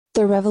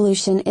The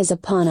revolution is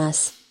upon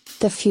us.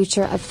 The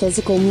future of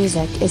physical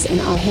music is in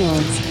our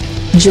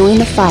hands. Join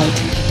the fight.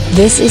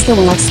 This is the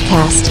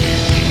WaxCast.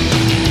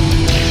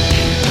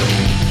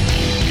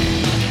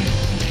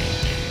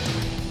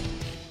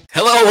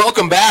 Hello,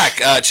 welcome back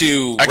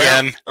to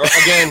again,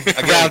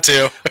 round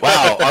two.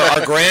 Wow,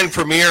 our grand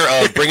premiere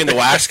of bringing the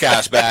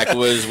WaxCast back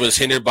was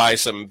hindered by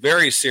some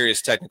very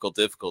serious technical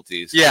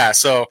difficulties. Yeah,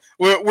 so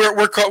we're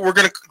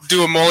gonna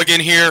do a mulligan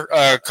here.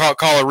 Call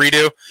a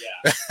redo.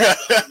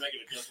 Yeah.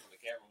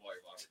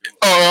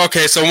 Oh,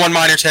 okay. So one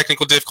minor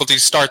technical difficulty.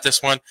 Start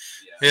this one.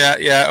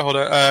 Yeah. Hold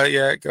on.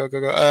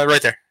 Go.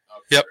 Right there.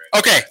 Yep.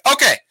 Okay.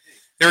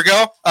 Here we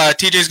go.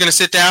 TJ's gonna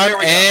sit down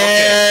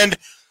and.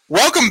 Okay.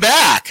 Welcome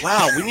back.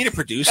 Wow, we need a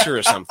producer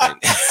or something.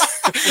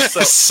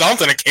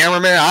 Something, a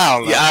cameraman.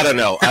 I don't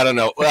know. Yeah, I don't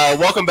know.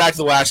 Welcome back to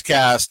the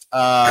WaxCast.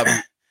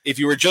 If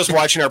you were just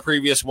watching our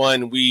previous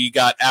one, we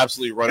got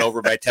absolutely run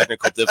over by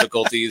technical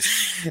difficulties,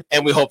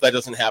 and we hope that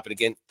doesn't happen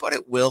again. But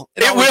it will.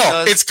 It will.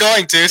 Does. It's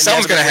going to.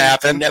 Something's going to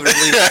happen.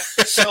 Inevitably.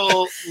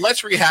 So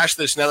let's rehash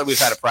this now that we've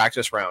had a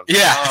practice round.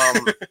 Yeah.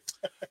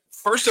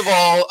 First of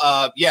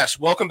all, yes,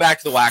 welcome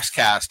back to the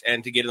WaxCast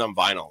and to get it on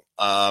vinyl.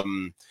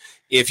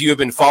 If you have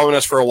been following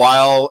us for a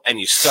while and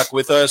you stuck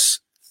with us,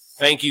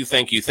 thank you.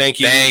 Thank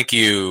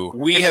you.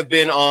 We have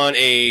been on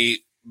a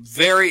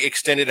very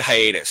extended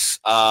hiatus,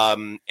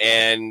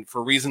 and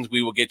for reasons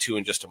we will get to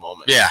in just a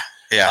moment. Yeah.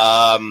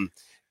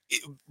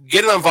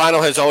 Getting on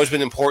vinyl has always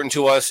been important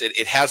to us.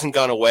 It hasn't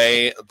gone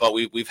away, but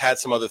we've had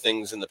some other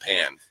things in the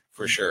pan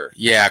for sure.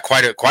 Yeah,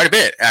 quite a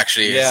bit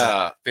actually.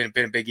 Yeah, it's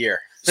been a big year.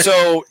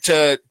 So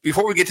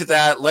before we get to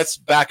that, let's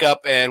back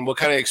up and we'll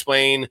kind of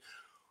explain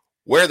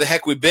where the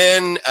heck we've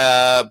been,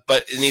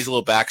 but it needs a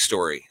little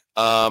backstory.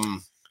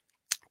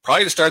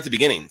 Probably to start at the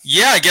beginning.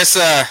 Yeah, I guess,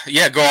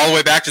 go all the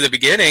way back to the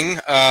beginning,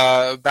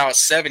 about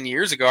 7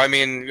 years ago. I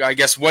mean, I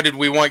guess, what did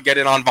we want Get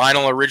It On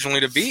Vinyl originally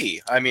to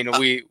be? I mean,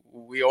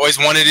 we always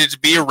wanted it to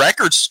be a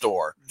record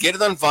store. Get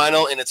It On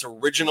Vinyl in its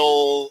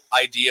original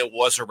idea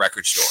was a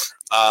record store.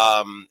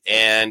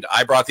 And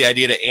I brought the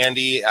idea to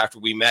Andy after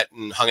we met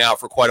and hung out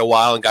for quite a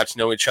while and got to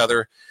know each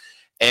other.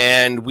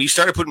 And we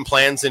started putting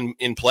plans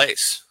in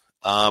place.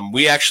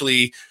 We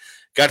actually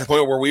got to the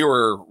point where we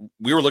were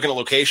looking at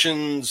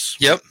locations.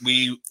 Yep.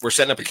 We were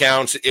setting up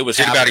accounts. It was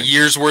did about a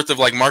year's worth of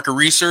market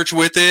research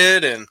with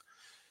it, and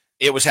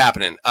it was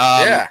happening.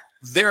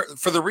 There,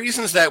 for the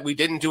reasons that we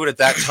didn't do it at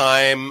that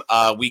time,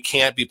 we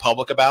can't be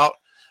public about.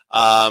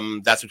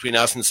 That's between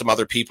us and some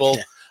other people.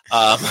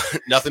 Yeah.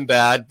 Nothing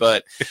bad,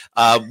 but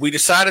we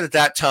decided at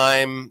that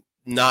time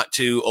not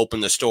to open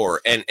the store,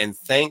 and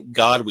thank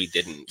God we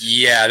didn't.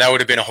 Yeah, that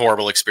would have been a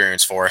horrible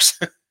experience for us.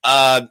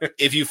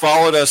 If you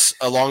followed us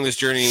along this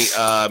journey,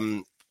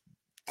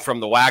 from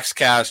the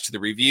WaxCast to the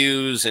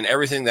reviews and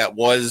everything that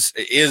is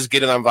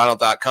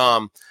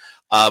getitonvinyl.com,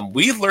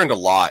 we've learned a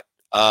lot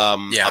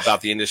about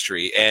the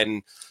industry,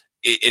 and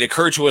it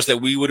occurred to us that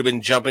we would have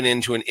been jumping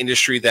into an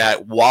industry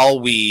that,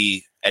 while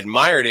we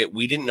admired it,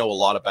 we didn't know a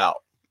lot about.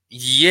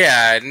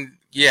 Yeah.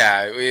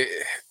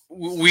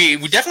 We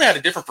definitely had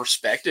a different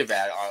perspective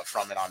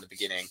from it on the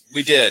beginning.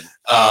 We did.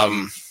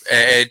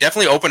 It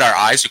definitely opened our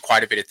eyes to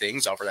quite a bit of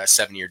things over that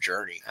 7-year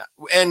journey.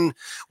 And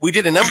we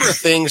did a number of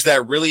things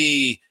that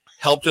really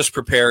helped us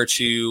prepare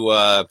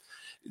to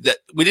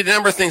we did a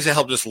number of things that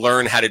helped us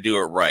learn how to do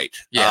it right.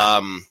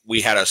 Yeah.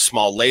 We had a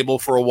small label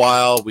for a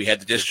while. We had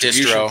the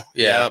distribution.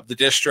 The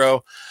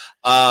distro.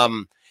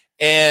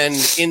 And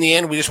in the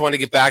end, we just wanted to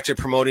get back to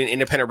promoting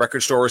independent record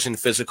stores and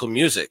physical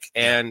music.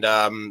 And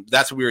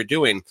that's what we were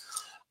doing.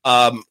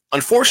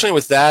 Unfortunately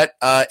with that,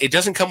 it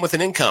doesn't come with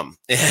an income.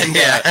 And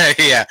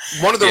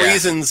one of the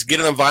reasons Get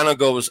It On Vinyl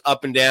goes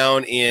up and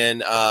down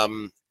in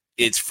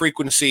its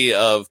frequency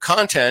of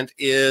content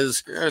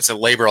is it's a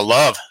labor of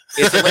love.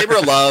 It's a labor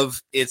of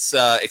love. It's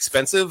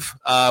expensive.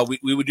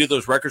 We would do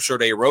those record store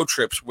day road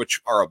trips, which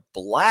are a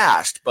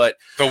blast, but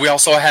we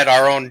also had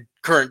our own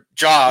current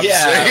jobs.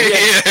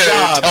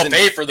 Jobs to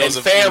pay for those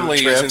and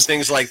families and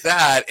things like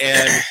that.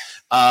 And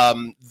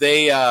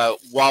they,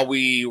 while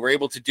we were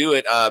able to do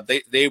it,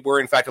 they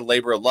were in fact a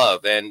labor of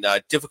love, and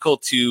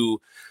difficult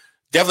to.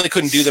 Definitely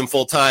couldn't do them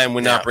full time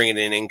when not bringing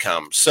in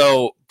income.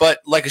 So, but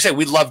like I said,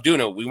 we loved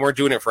doing it. We weren't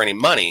doing it for any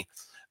money.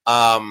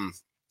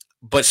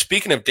 But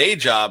speaking of day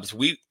jobs,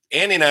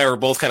 Andy and I were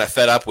both kind of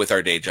fed up with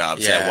our day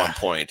jobs at one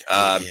point.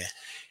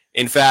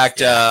 In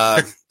fact,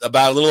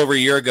 about a little over a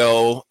year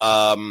ago,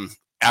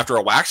 after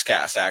a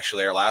WaxCast,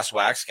 actually, our last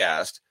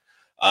WaxCast,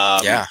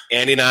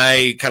 Andy and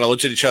I kind of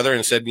looked at each other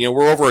and said,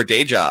 we're over our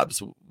day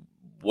jobs.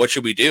 What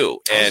should we do?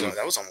 And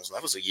that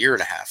was a year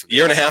and a half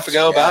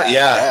ago.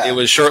 It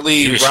was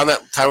shortly around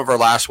that time of our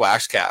last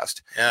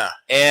WaxCast. Yeah.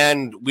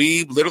 And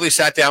we literally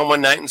sat down one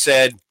night and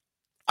said,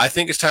 I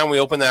think it's time we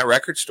open that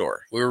record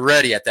store. We were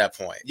ready at that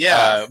point.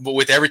 Yeah. But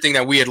with everything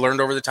that we had learned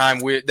over the time,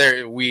 we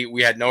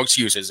had no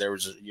excuses. There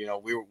was,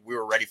 we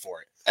were ready for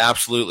it.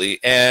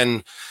 Absolutely.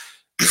 And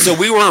so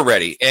we were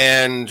ready,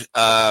 and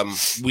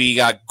we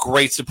got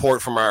great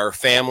support from our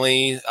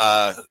family,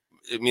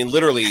 I mean,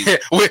 literally,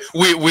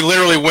 we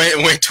literally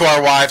went to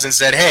our wives and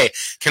said, "Hey,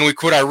 can we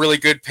quit our really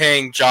good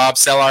paying job,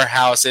 sell our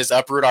houses,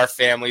 uproot our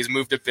families,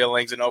 move to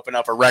Billings, and open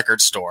up a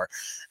record store?"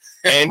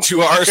 And to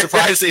our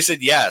surprise, they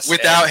said yes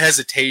without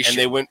hesitation. And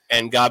they went,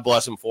 and God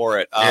bless them for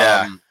it.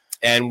 Yeah.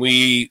 And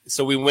we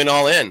went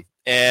all in,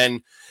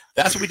 and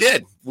that's what we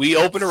did. We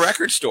opened a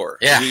record store.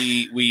 Yeah.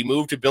 We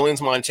moved to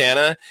Billings,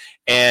 Montana,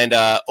 and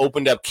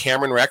opened up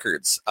Cameron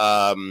Records.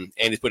 And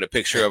he put a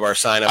picture of our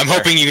sign up. I'm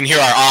hoping you can hear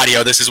our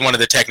audio. This is one of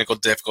the technical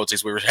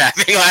difficulties we were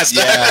having last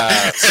time.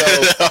 Yeah.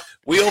 So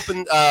we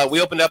opened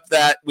up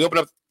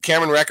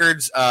Cameron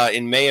Records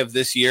in May of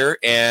this year,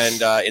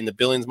 and in the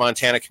Billings,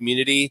 Montana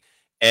community,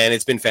 and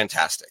it's been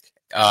fantastic.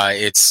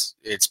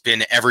 It's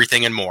been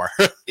everything and more.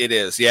 It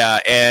is, yeah,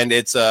 and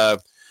it's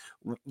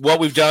what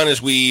we've done is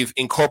we've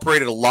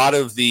incorporated a lot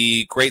of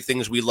the great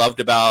things we loved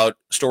about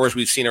stores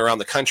we've seen around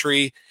the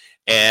country,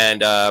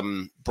 and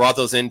brought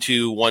those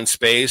into one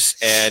space,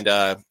 and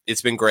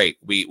it's been great.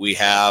 We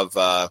have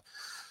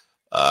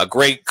a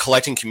great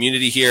collecting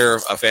community here,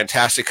 a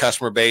fantastic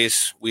customer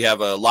base. We have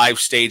a live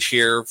stage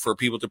here for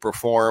people to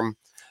perform.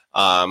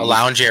 A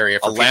lounge area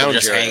for people to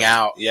just hang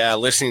out. Yeah,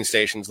 listening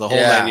stations, the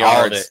whole 9 yards.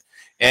 All of it.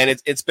 And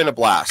it's been a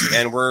blast,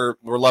 and we're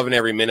loving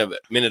every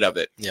minute of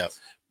it. Yeah.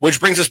 Which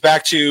brings us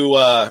back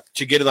to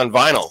Get It on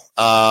Vinyl,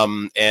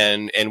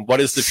 and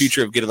what is the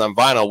future of Get It on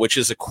Vinyl, which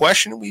is a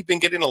question we've been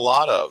getting a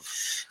lot of.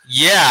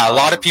 Yeah, a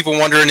lot of people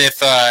wondering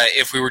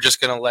if we were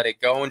just going to let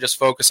it go and just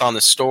focus on the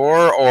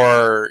store,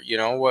 or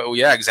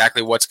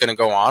exactly what's going to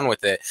go on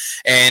with it.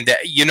 And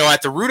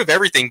at the root of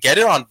everything, Get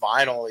It on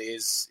Vinyl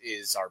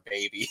is our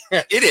baby.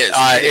 It is.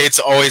 It's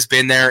always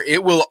been there.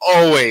 It will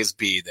always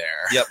be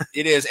there. Yep,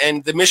 it is.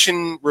 And the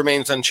mission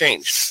remains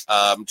unchanged,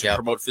 to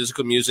promote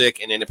physical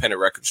music and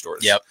independent record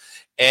stores. Yep.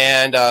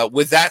 And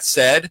with that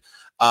said,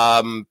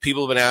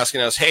 people have been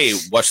asking us, "Hey,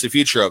 what's the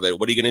future of it?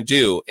 What are you going to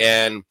do?"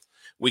 And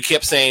we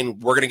kept saying,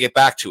 we're going to get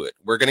back to it.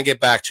 We're going to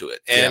get back to it.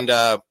 And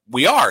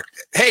we are.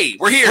 Hey,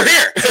 we're here. We're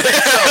here.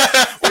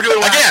 So we're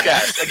doing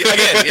WaxCast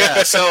again.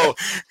 Yeah. So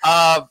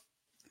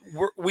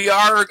we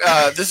are.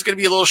 This is going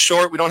to be a little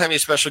short. We don't have any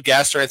special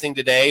guests or anything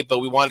today, but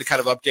we wanted to kind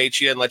of update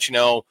you and let you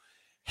know,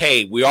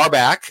 hey, we are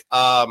back.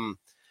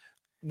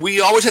 We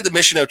always had the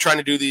mission of trying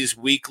to do these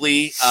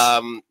weekly.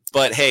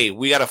 But hey,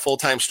 we got a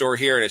full-time store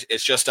here, and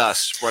it's just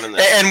us running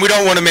this. And we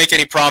don't want to make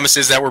any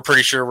promises that we're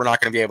pretty sure we're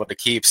not going to be able to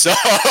keep. So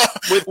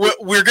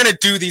we're going to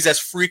do these as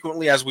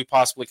frequently as we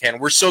possibly can.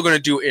 We're still going to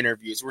do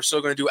interviews. We're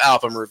still going to do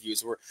album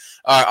reviews.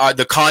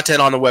 The content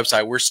on the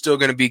website, we're still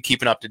going to be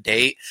keeping up to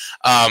date.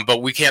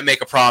 But we can't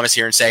make a promise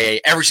here and say,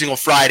 hey, every single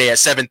Friday at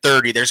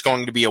 7:30, there's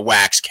going to be a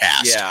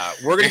WaxCast. Yeah,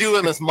 we're going to do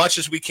them as much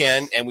as we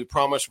can, and we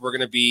promise we're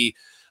going to be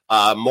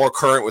more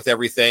current with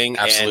everything.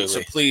 Absolutely. And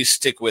so please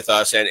stick with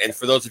us. And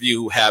for those of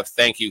you who have,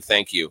 thank you.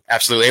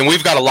 Absolutely. And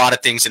we've got a lot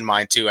of things in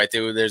mind too.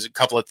 There's a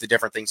couple of the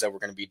different things that we're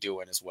going to be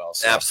doing as well.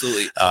 So,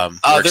 absolutely.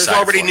 There's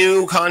already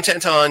new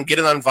content on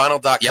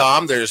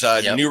getitonvinyl.com. Yep.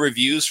 There's new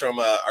reviews from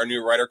our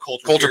new writer,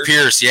 Coulter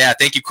Pierce. Yeah.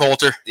 Thank you,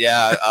 Coulter.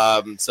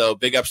 Yeah. So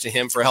big ups to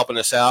him for helping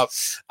us out.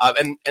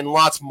 And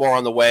lots more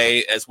on the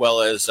way, as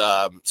well as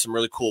some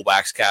really cool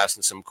WaxCasts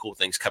and some cool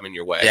things coming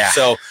your way. Yeah.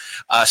 So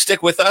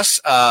stick with us.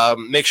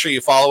 Make sure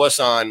you follow us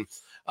on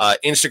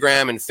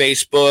Instagram and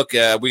Facebook.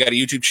 We got a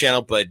YouTube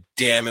channel, but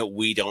damn it,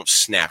 we don't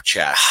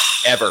Snapchat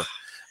ever.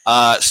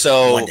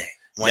 So one day.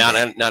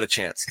 Not a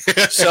chance.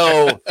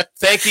 So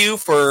thank you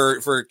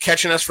for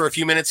catching us for a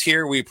few minutes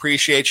here. We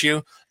appreciate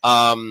you.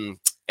 And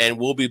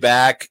we'll be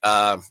back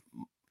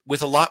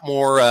with a lot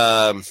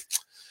more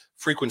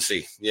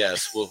frequency.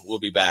 Yes, we'll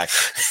be back.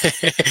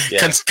 Yeah.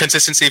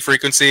 Consistency,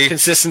 frequency,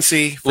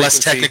 less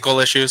technical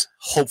issues.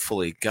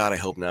 Hopefully, God, I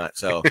hope not.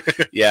 So,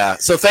 yeah.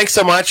 So, thanks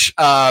so much,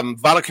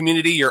 Vinyl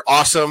community. You're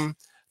awesome.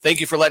 Thank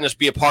you for letting us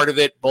be a part of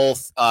it,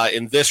 both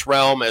in this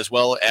realm as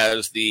well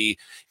as the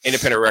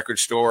independent record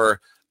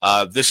store.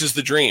 This is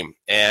the dream,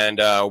 and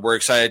we're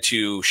excited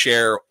to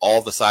share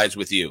all the sides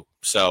with you.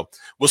 So,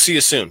 we'll see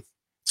you soon.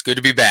 It's good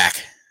to be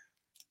back.